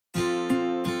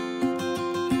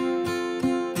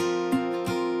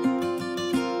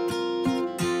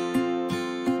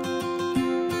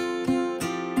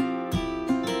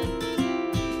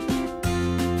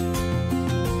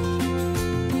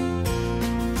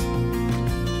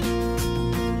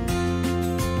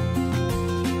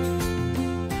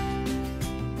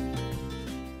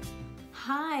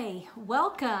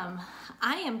Welcome.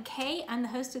 I am Kay. I'm the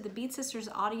host of the Bede Sisters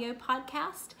audio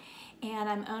podcast, and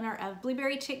I'm owner of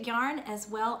Blueberry Chick Yarn as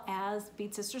well as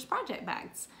Bede Sisters project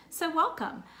bags. So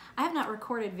welcome. I have not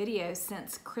recorded videos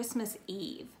since Christmas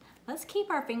Eve. Let's keep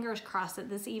our fingers crossed that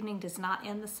this evening does not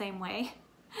end the same way.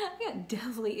 I got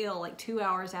deathly ill like 2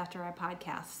 hours after I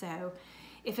podcast, so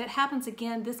if it happens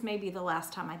again, this may be the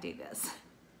last time I do this.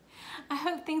 I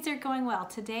hope things are going well.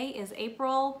 Today is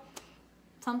April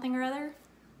something or other,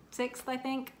 6th, I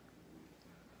think.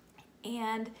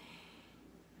 And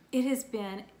it has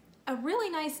been a really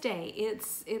nice day.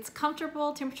 It's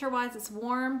comfortable, temperature-wise, it's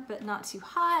warm, but not too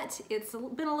hot. It's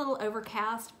been a little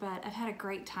overcast, but I've had a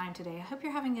great time today. I hope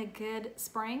you're having a good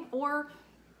spring or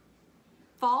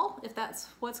fall, if that's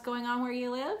what's going on where you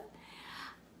live.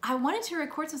 I wanted to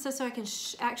record some stuff so I can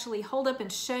actually hold up and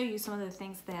show you some of the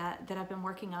things that I've been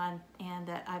working on and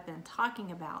that I've been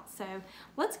talking about. So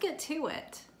let's get to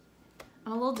it.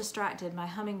 I'm a little distracted. My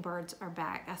hummingbirds are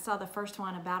back. I saw the first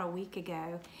one about a week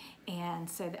ago, and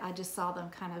so I just saw them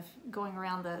kind of going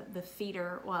around the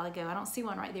feeder a while ago. I don't see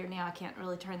one right there now. I can't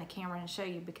really turn the camera and show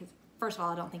you because, first of all,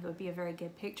 I don't think it would be a very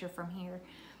good picture from here,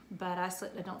 but I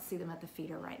don't see them at the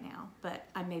feeder right now, but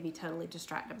I may be totally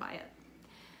distracted by it.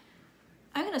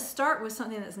 I'm going to start with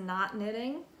something that's not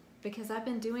knitting because I've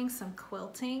been doing some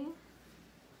quilting,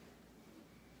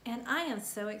 and I am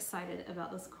so excited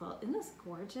about this quilt. Isn't this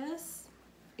gorgeous?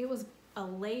 It was a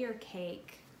layer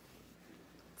cake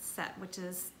set, which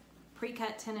is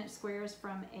pre-cut 10-inch squares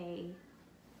from a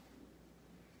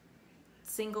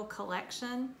single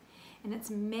collection, and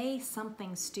it's May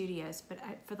something Studios, but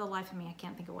for the life of me I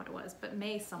can't think of what it was, but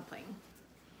May something.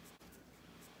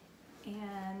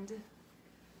 And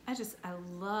I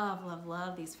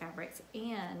love these fabrics,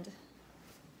 and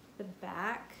the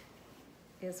back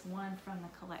is one from the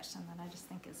collection that I just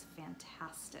think is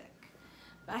fantastic.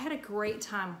 But I had a great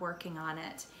time working on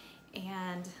it,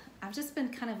 and I've just been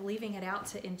kind of leaving it out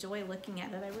to enjoy looking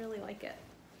at it. I really like it.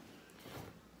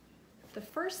 The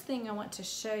first thing I want to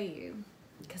show you,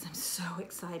 because I'm so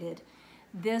excited,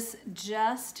 this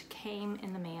just came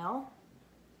in the mail.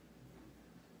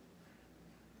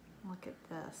 Look at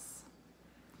this.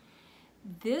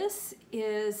 This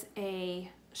is a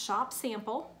shop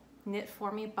sample knit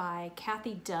for me by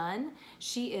Dunne.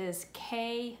 She is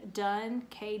K Dunne,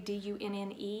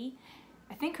 K-D-U-N-N-E.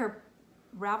 I think her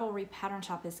Ravelry pattern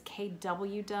shop is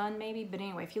KW Dunne maybe, but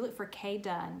anyway, if you look for K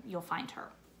Dunne, you'll find her.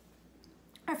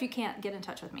 Or if you can't, get in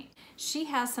touch with me. She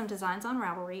has some designs on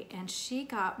Ravelry, and she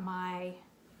got my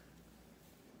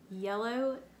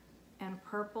yellow and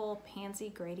purple pansy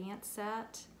gradient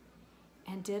set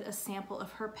and did a sample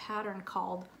of her pattern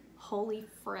called Holey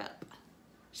Fripp.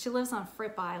 She lives on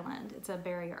Fripp Island. It's a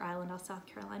barrier island off South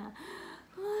Carolina.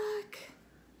 Look.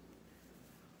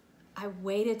 I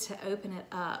waited to open it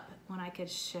up when I could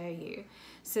show you.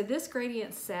 So this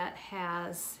gradient set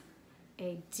has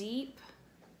a deep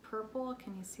purple.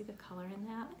 Can you see the color in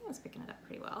that? I think I was picking it up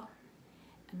pretty well.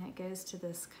 And that goes to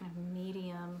this kind of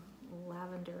medium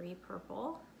lavendery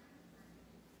purple.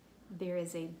 There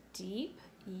is a deep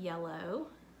yellow,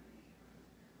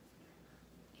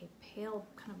 a pale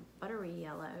kind of buttery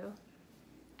yellow,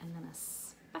 and then a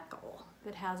speckle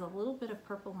that has a little bit of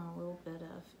purple and a little bit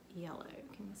of yellow.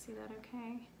 Can you see that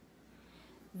okay?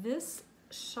 This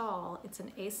shawl, it's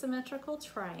an asymmetrical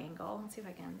triangle. Let's see if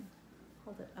I can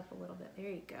hold it up a little bit. There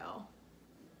you go.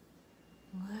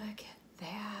 Look at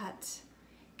that.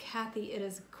 Kathy, it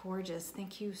is gorgeous.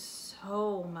 Thank you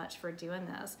so much for doing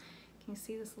this. Can you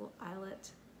see this little eyelet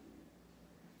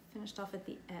finished off at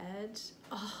the edge?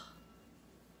 Oh.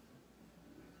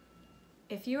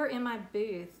 If you're in my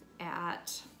booth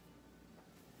at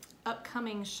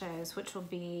upcoming shows, which will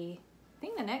be, I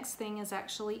think the next thing is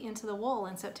actually Into the Wool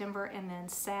in September, and then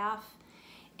SAF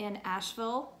in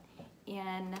Asheville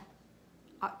in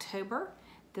October.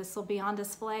 This will be on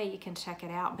display. You can check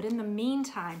it out. But in the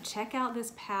meantime, check out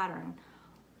this pattern,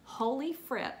 Holey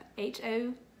Fripp,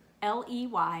 H-O-L-E-Y-F-R-I-P-P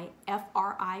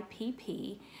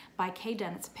by K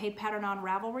Dunne. It's a paid pattern on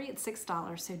Ravelry. It's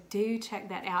 $6, so do check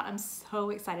that out. I'm so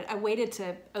excited. I waited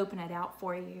to open it out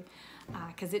for you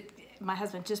because my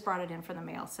husband just brought it in for the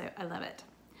mail, so I love it.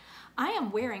 I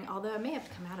am wearing, although I may have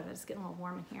to come out of it, it's getting a little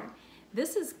warm in here.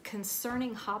 This is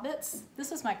Concerning Hobbits.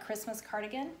 This is my Christmas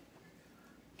cardigan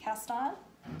cast on.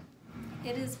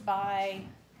 It is by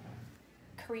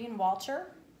Corrine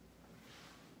Walcher.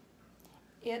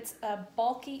 It's a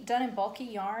bulky, done in bulky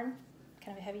yarn,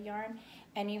 kind of a heavy yarn,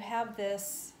 and you have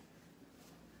this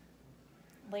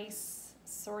lace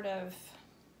sort of,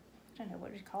 I don't know,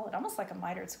 what do you call it? Almost like a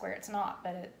mitered square. It's not,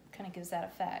 but it kind of gives that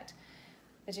effect.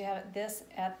 But you have this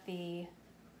at the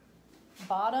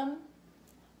bottom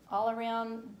all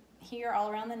around here,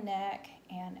 all around the neck,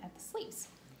 and at the sleeves.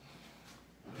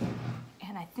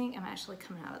 And I think I'm actually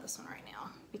coming out of this one right now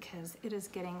because it is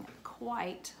getting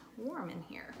quite warm in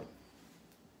here.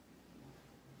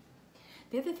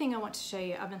 The other thing I want to show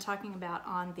you, I've been talking about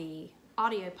on the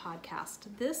audio podcast.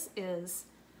 This is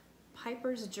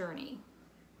Piper's Journey.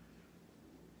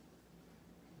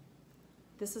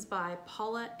 This is by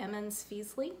Paula Emmons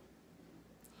Feasley.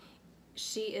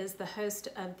 She is the host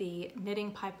of the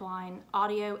Knitting Pipeline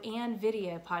audio and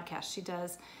video podcast. She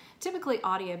does typically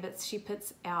audio, but she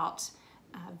puts out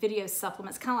video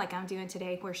supplements, kind of like I'm doing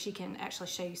today, where she can actually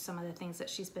show you some of the things that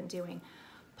she's been doing.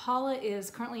 Paula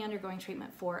is currently undergoing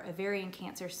treatment for ovarian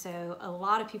cancer, so a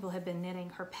lot of people have been knitting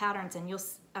her patterns, and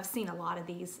I've seen a lot of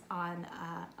these on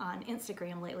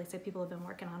Instagram lately, so people have been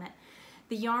working on it.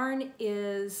 The yarn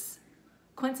is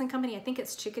Quince & Company, I think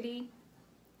it's Chickadee.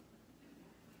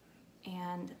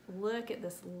 And look at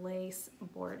this lace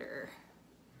border.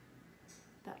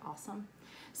 Isn't that awesome?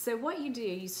 So what you do,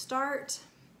 you start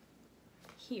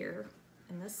here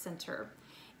in the center,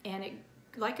 and it,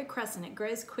 like a crescent, it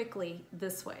grows quickly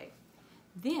this way.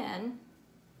 Then,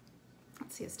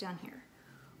 let's see, it's down here.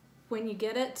 When you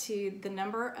get it to the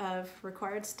number of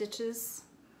required stitches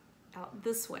out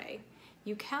this way,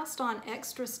 you cast on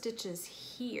extra stitches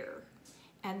here,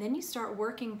 and then you start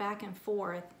working back and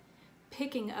forth,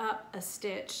 picking up a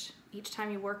stitch each time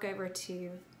you work over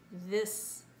to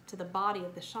the body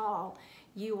of the shawl.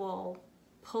 You will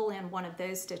pull in one of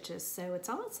those stitches, so it's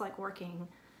almost like working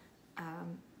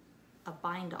a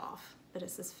bind off, but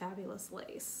it's this fabulous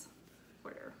lace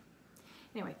border.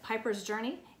 Anyway, Piper's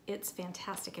Journey, it's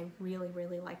fantastic. I really,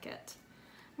 really like it.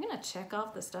 I'm gonna check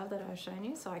off the stuff that I've shown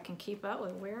you so I can keep up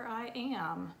with where I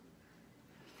am.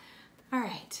 All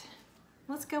right,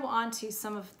 let's go on to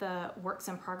some of the works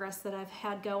in progress that I've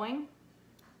had going.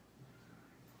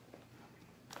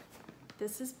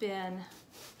 This has been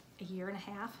a year and a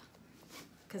half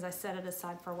because I set it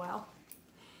aside for a while.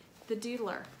 The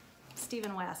Doodler,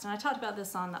 Stephen West, and I talked about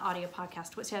this on the audio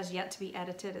podcast, which has yet to be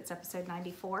edited. It's episode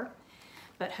 94,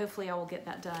 but hopefully I will get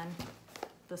that done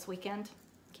this weekend.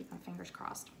 Keep my fingers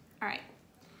crossed. All right,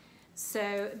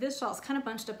 so this shawl is kind of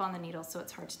bunched up on the needle, so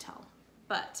it's hard to tell,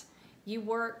 but you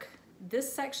work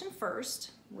this section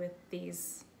first with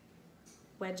these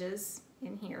wedges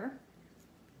in here,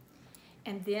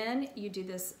 and then you do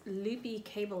this loopy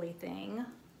cabley thing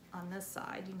on this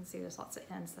side. You can see there's lots of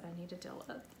ends that I need to deal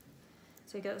with.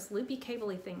 So you got this loopy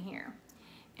cabley thing here,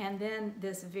 and then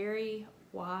this very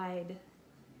wide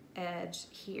edge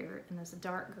here in this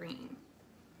dark green.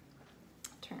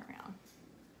 Turn around.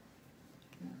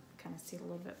 You can kind of see it a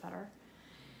little bit better.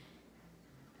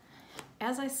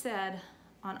 As I said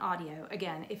on audio,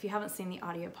 again, if you haven't seen the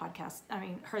audio podcast,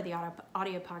 heard the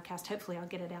audio podcast, hopefully I'll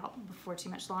get it out before too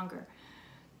much longer.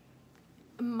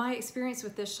 My experience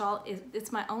with this shawl is,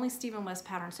 it's my only Stephen West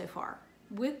pattern so far.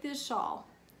 With this shawl,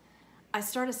 I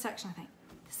start a section, I think,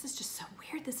 this is just so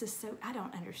weird. This is so, I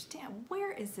don't understand.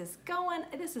 Where is this going?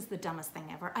 This is the dumbest thing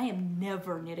ever. I am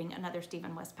never knitting another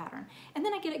Stephen West pattern. And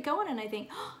then I get it going and I think,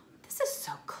 oh, this is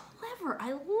so clever.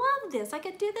 I love this. I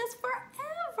could do this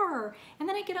forever. And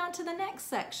then I get on to the next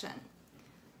section.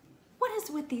 What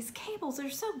is with these cables? They're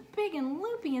so big and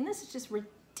loopy, and this is just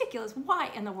ridiculous. Why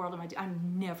in the world am I doing?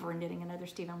 I'm never knitting another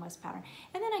Stephen West pattern.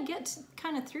 And then I get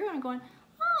kind of through and I'm going,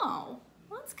 oh,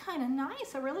 well, that's kind of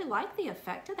nice. I really like the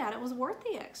effect of that. It was worth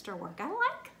the extra work. I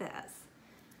like this.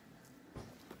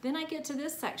 Then I get to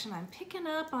this section. I'm picking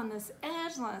up on this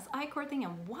edge, on this I-cord thing,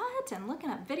 and what? And looking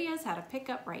up videos, how to pick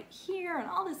up right here and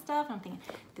all this stuff. And I'm thinking,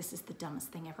 this is the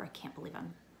dumbest thing ever. I can't believe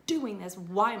I'm doing this.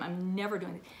 Why am I never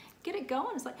doing it? Get it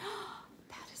going. It's like, oh,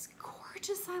 that is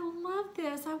gorgeous. I love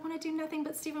this. I want to do nothing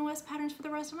but Stephen West patterns for the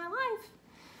rest of my life.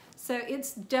 So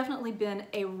it's definitely been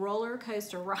a roller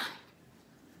coaster ride.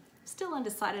 Still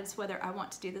undecided as to whether I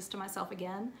want to do this to myself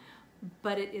again,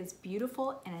 but it is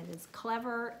beautiful and it is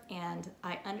clever and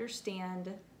I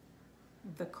understand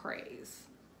the craze.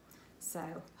 So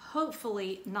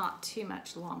hopefully not too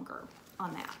much longer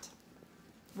on that.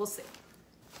 We'll see.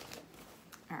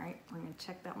 All right, we're gonna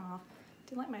check that one off.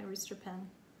 Do you like my rooster pen?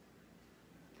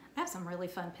 I have some really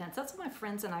fun pens. That's what my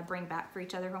friends and I bring back for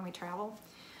each other when we travel.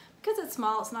 Because it's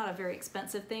small, it's not a very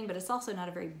expensive thing, but it's also not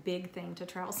a very big thing to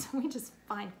travel, so we just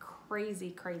find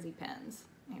crazy, crazy pens.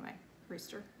 Anyway,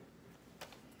 rooster.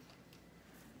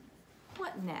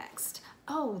 What next?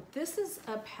 Oh, this is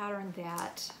a pattern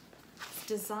that's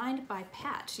designed by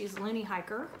Pat. She's a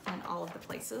loonyhiker in all of the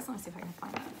places. Let me see if I can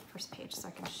find that first page so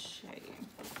I can show you.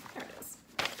 There it is.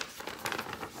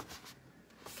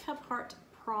 Kephart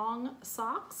Prong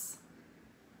Socks.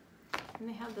 And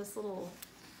they have this little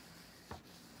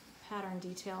pattern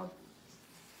detailed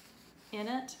in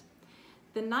it.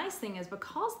 The nice thing is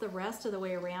because the rest of the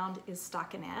way around is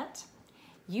stockinette,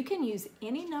 you can use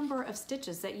any number of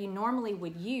stitches that you normally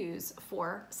would use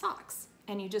for socks.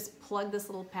 And you just plug this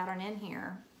little pattern in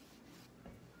here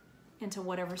into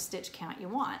whatever stitch count you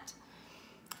want.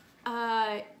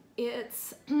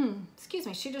 It's, excuse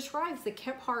me, she describes the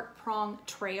Kephart Prong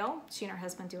Trail. She and her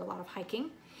husband do a lot of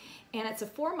hiking. And it's a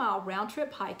 4-mile round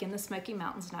trip hike in the Smoky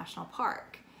Mountains National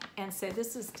Park. And so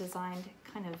this is designed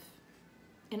kind of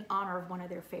in honor of one of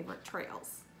their favorite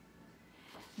trails.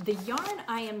 The yarn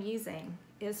I am using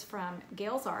is from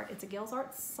Gale's Art. It's a Gale's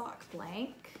Art sock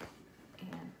blank.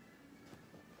 And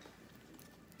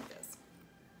it is.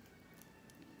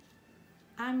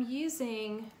 I'm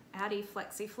using Addy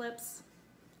Flexi Flips.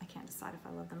 I can't decide if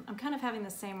I love them. I'm kind of having the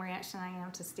same reaction I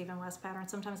am to Stephen West pattern.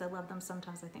 Sometimes I love them,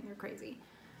 sometimes I think they're crazy.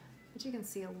 But you can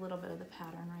see a little bit of the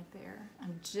pattern right there.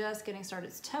 I'm just getting started.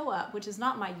 It's toe up, which is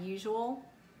not my usual.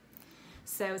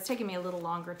 So it's taking me a little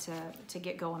longer to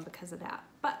get going because of that.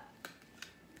 But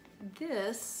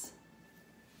this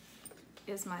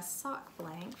is my sock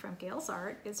blank from Gale's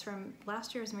Art. It's from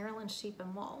last year's Maryland Sheep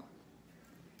and Wool.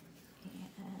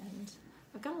 And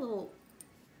I've got a little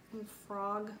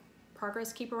frog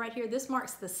progress keeper right here. This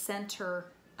marks the center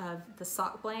of the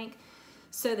sock blank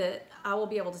so that I will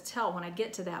be able to tell when I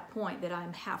get to that point that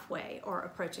I'm halfway or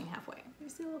approaching halfway. You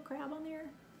see a little crab on there?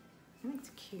 I think it's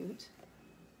cute.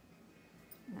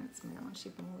 And then it's Maryland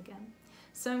Sheep and Wool again.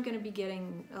 So I'm going to be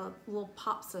getting little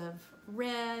pops of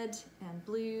red and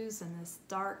blues and this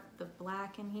dark, the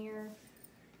black in here,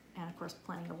 and of course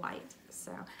plenty of white.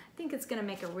 So I think it's going to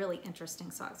make a really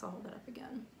interesting sock. So I'll hold that up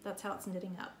again. That's how it's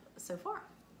knitting up so far.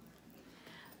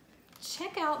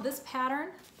 Check out this pattern.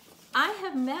 I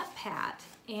have met Pat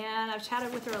and I've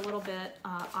chatted with her a little bit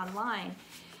online.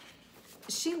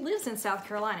 She lives in South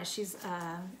Carolina. She's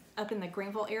up in the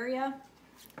Greenville area.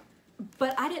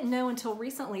 But I didn't know until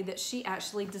recently that she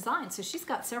actually designed. So she's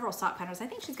got several sock patterns. I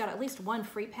think she's got at least one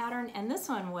free pattern, and this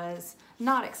one was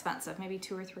not expensive, maybe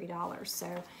 $2 or $3.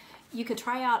 So you could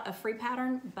try out a free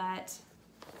pattern, but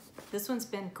this one's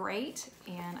been great,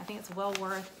 and I think it's well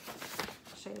worth,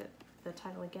 I'll show you the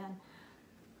title again,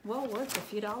 well worth a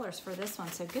few dollars for this one.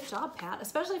 So good job, Pat,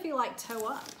 especially if you like toe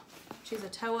up. She's a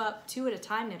toe up 2 at a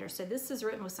time knitter. So this is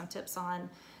written with some tips on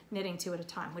knitting 2 at a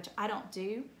time, which I don't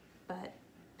do, but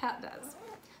Pat does.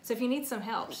 So if you need some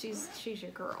help, she's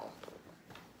your girl.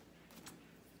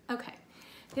 Okay,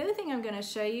 the other thing I'm going to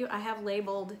show you, I have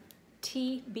labeled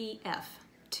TBF,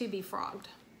 to be frogged,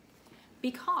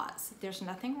 because there's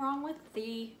nothing wrong with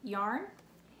the yarn.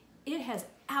 It has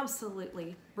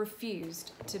absolutely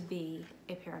refused to be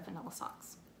a pair of vanilla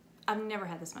socks. I've never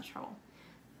had this much trouble.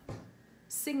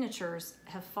 Signatures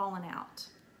have fallen out.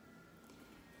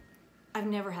 I've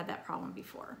never had that problem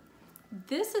before.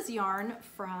 This is yarn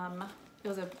from, it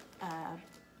was a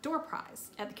door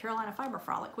prize at the Carolina Fiber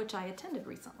Frolic, which I attended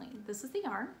recently. This is the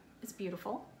yarn, it's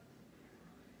beautiful.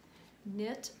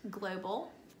 Knit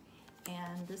Global,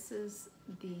 and this is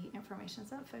the information.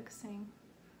 Is that focusing?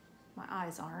 My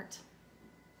eyes aren't.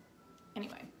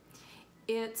 Anyway,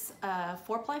 it's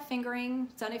 4-ply fingering,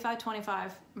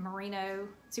 75-25 merino,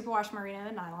 superwash merino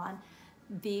and nylon.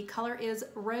 The color is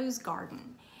Rose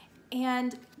Garden,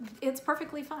 and it's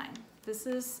perfectly fine. This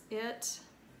is it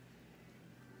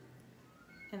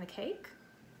in the cake.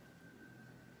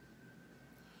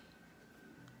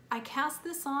 I cast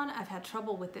this on. I've had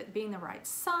trouble with it being the right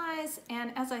size,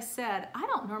 and as I said, I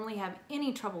don't normally have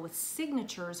any trouble with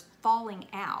signatures falling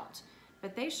out,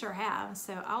 but they sure have,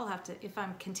 so I'll have to, if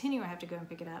I'm continuing, I have to go and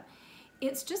pick it up.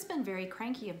 It's just been very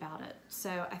cranky about it,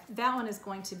 so that one is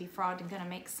going to be frogged and going to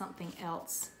make something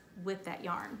else with that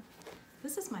yarn.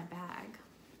 This is my bag.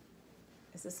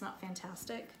 Is this not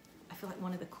fantastic? I feel like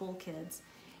one of the cool kids.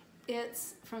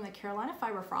 It's from the Carolina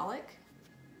Fiber Frolic,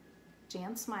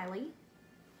 Jan Smiley,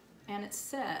 and it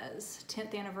says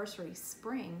 10th anniversary,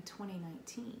 spring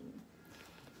 2019.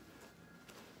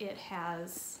 It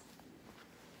has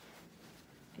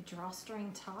a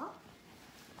drawstring top,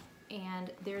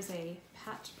 and there's a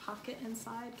patch pocket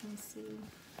inside. Can you see?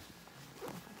 I don't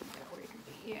know if I can get where you can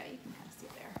be. Yeah, you can kind of see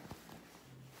it there.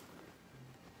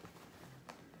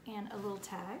 And a little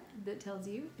tag that tells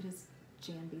you it is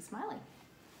Jan B. Smiley.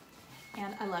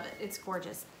 And I love it, it's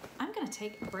gorgeous. I'm gonna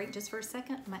take a break just for a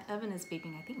second. My oven is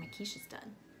beeping, I think my quiche is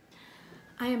done.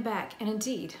 I am back, and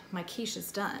indeed, my quiche is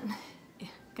done. I'm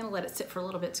gonna let it sit for a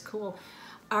little bit to cool.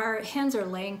 Our hens are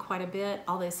laying quite a bit,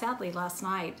 although sadly last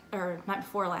night, or night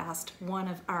before last, one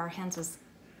of our hens was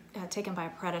taken by a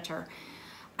predator.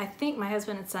 I think my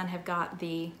husband and son have got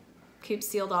the coop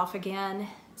sealed off again,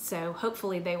 so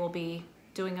hopefully they will be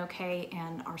doing okay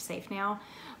and are safe now,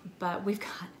 but we've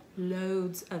got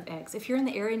loads of eggs. If you're in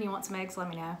the area and you want some eggs, let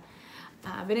me know.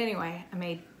 But anyway, I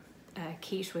made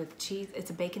quiche with cheese. It's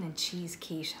a bacon and cheese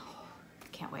quiche. Oh,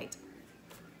 can't wait.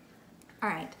 All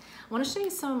right, I want to show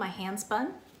you some of my hand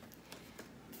spun.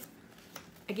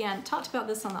 Again, talked about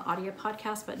this on the audio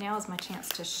podcast, but now is my chance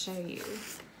to show you.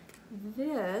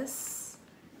 This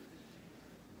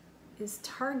is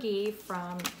Targhee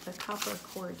from the Copper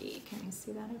Corgi. Can you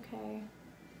see that okay?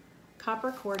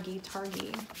 Copper Corgi,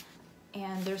 Targhee.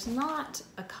 And there's not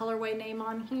a colorway name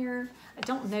on here. I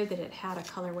don't know that it had a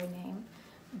colorway name,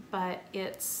 but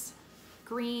it's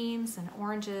greens and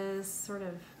oranges, sort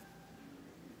of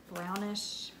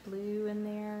brownish blue in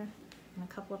there in a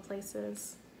couple of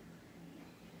places.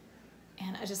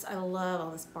 And I love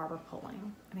all this barber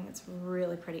pulling. I think it's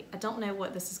really pretty. I don't know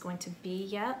what this is going to be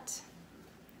yet,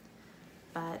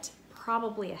 but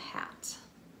probably a hat.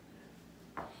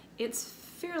 It's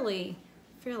fairly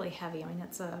heavy. I mean,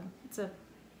 it's a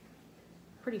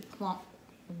pretty plump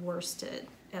worsted,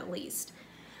 at least.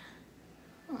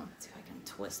 Let's see if I can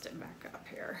twist it back up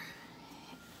here.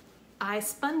 I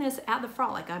spun this at the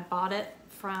Frolic. I bought it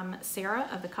from Sarah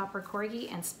of the Copper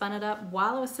Corgi and spun it up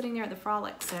while I was sitting there at the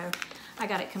Frolic. So I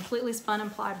got it completely spun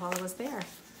and plied while I was there.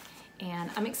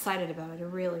 And I'm excited about it. I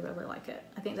really, really like it.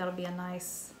 I think that'll be a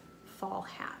nice fall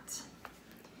hat.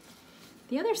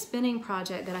 The other spinning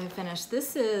project that I finished,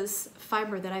 this is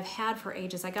fiber that I've had for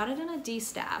ages. I got it in a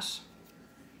D-stash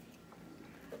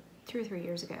 2 or 3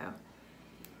 years ago,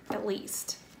 at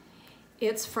least.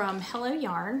 It's from Hello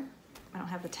Yarn. I don't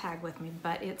have the tag with me,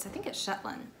 but I think it's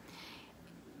Shetland.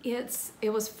 It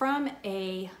was from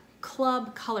a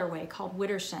club colorway called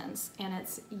Widdershins, and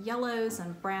it's yellows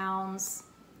and browns.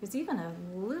 There's even a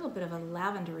little bit of a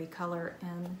lavendery color in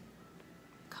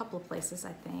a couple of places,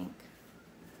 I think.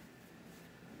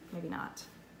 Maybe not.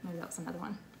 Maybe that's another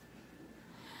one.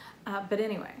 But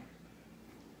anyway,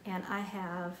 and I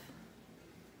have,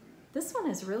 this one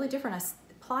is really different. I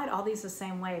applied all these the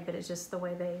same way, but it's just the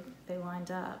way they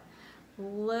lined up.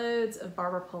 Loads of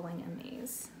barber pulling in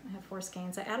these. I have 4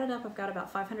 skeins. I added up, I've got about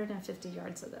 550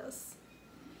 yards of this.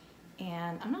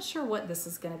 And I'm not sure what this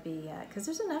is gonna be yet, because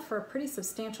there's enough for a pretty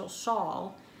substantial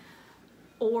shawl,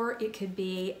 or it could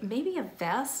be maybe a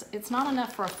vest. It's not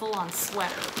enough for a full-on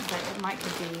sweater, but it might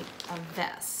could be a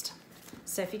vest.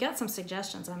 So if you got some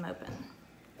suggestions, I'm open.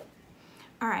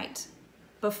 All right,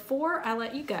 before I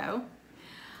let you go,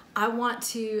 I want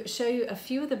to show you a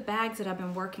few of the bags that I've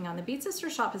been working on. The Bede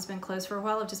Sisters shop has been closed for a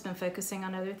while. I've just been focusing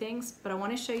on other things, but I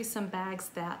want to show you some bags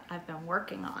that I've been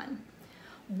working on.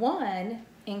 One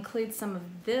includes some of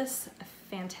this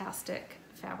fantastic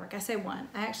fabric. I say one,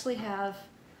 I actually have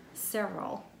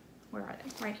several. Where are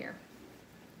they? Right here.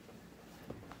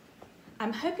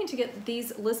 I'm hoping to get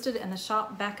these listed in the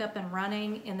shop back up and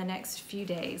running in the next few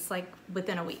days, like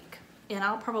within a week. And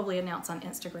I'll probably announce on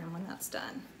Instagram when that's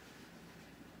done.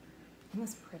 Isn't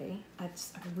this pretty? I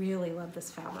really love this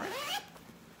fabric.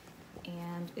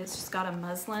 And it's just got a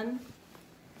muslin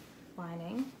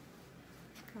lining.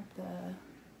 Got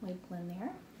the label in there.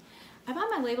 I buy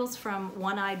my labels from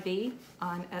One Eyed Bee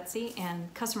on Etsy,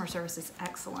 and customer service is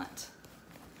excellent.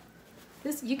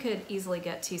 This, you could easily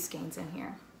get 2 skeins in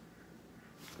here.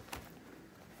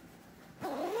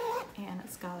 And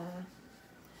it's got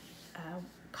a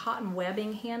cotton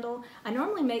webbing handle. I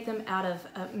normally make them out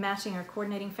of matching or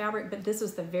coordinating fabric, but this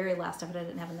was the very last of it. I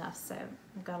didn't have enough, so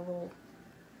I've got a little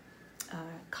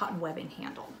cotton webbing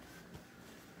handle.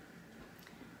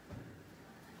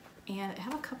 And I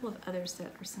have a couple of others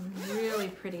that are some really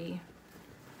pretty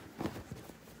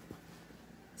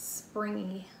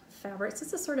springy fabrics.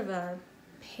 This is sort of a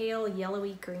pale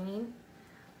yellowy green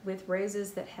with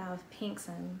roses that have pinks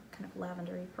and kind of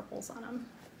lavendery purples on them.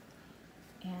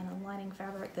 And a lining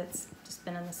fabric that's just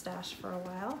been in the stash for a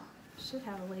while. Should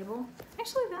have a label.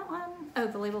 Actually, that one, oh,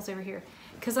 the label's over here.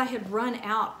 Because I had run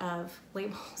out of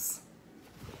labels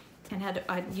and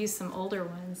I'd used some older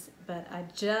ones, but I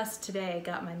just today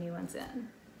got my new ones in.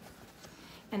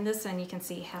 And this one you can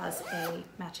see has a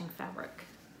matching fabric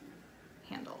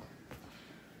handle.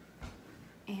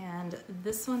 And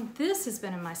this one, this has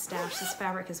been in my stash. This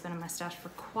fabric has been in my stash for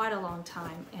quite a long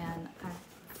time, and I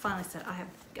finally said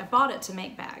I bought it to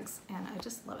make bags, and I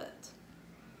just love it.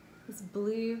 This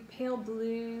blue, pale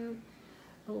blue,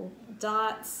 little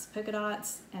dots, polka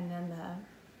dots, and then the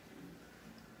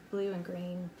blue and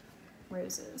green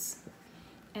roses.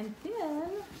 And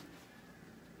then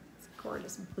it's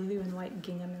gorgeous blue and white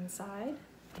gingham inside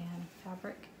and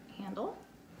fabric handle.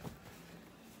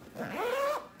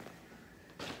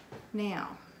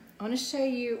 Now, I want to show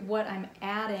you what I'm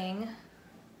adding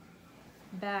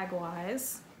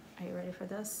bag-wise. Are you ready for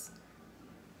this?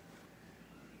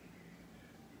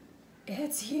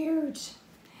 It's huge.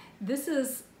 This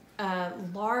is a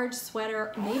large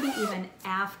sweater, maybe even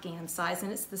Afghan size,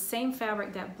 and it's the same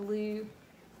fabric, that blue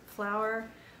flower,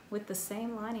 with the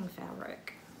same lining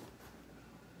fabric.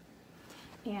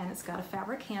 And it's got a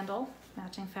fabric handle,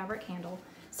 matching fabric handle.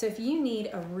 So if you need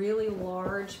a really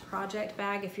large project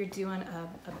bag, if you're doing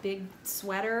a big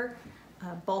sweater,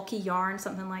 a bulky yarn,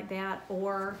 something like that,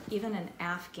 or even an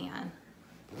Afghan.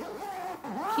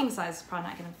 King size is probably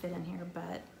not gonna fit in here,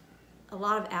 but a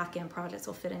lot of Afghan projects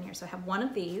will fit in here. So I have one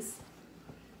of these,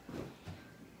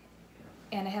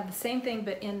 and I have the same thing,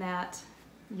 but in that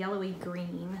yellowy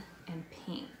green and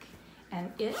pink.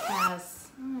 And it has,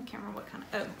 I can't remember what kind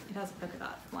of, oh, it has a polka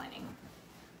dot lining.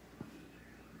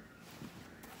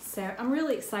 So I'm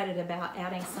really excited about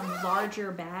adding some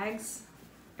larger bags.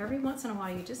 Every once in a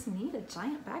while, you just need a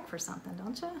giant bag for something,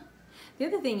 don't you? The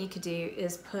other thing you could do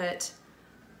is put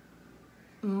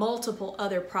multiple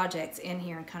other projects in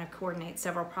here and kind of coordinate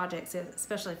several projects,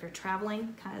 especially if you're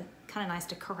traveling. Kind of nice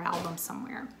to corral them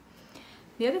somewhere.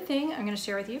 The other thing I'm going to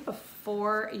share with you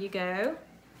before you go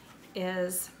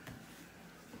is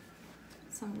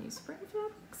some new spring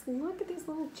fabrics. Look at these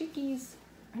little chickies.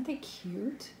 Aren't they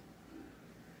cute?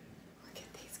 Look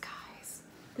at these guys.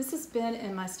 This has been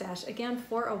in my stash again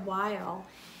for a while,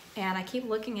 and I keep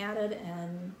looking at it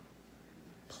and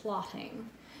plotting.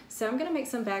 So I'm gonna make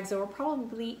some bags that will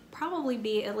probably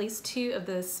be at least two of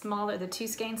the smaller, the 2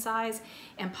 skein size,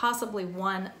 and possibly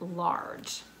one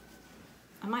large.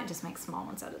 I might just make small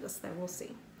ones out of this though, we'll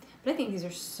see. But I think these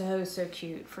are so, so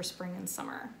cute for spring and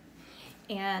summer.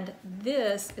 And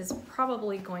this is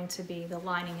probably going to be the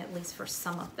lining, at least for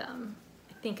some of them.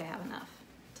 I think I have enough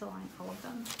to line all of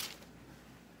them.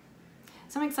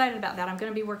 So I'm excited about that. I'm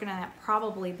gonna be working on that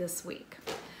probably this week.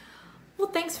 Well,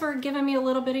 thanks for giving me a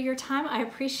little bit of your time. I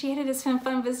appreciate it. It's been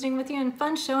fun visiting with you and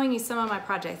fun showing you some of my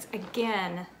projects.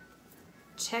 Again,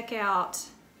 check out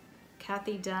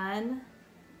Kathy Dunne.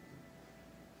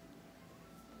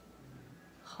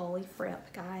 Holy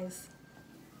Fripp, guys.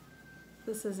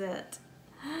 This is it.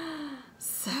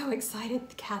 So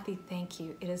excited. Kathy, thank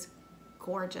you. It is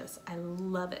gorgeous. I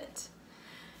love it.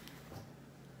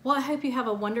 Well, I hope you have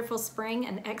a wonderful spring,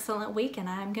 an excellent week, and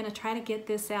I'm going to try to get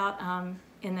this out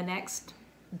in the next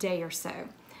day or so.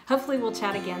 Hopefully we'll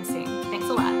chat again soon. Thanks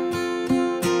a lot.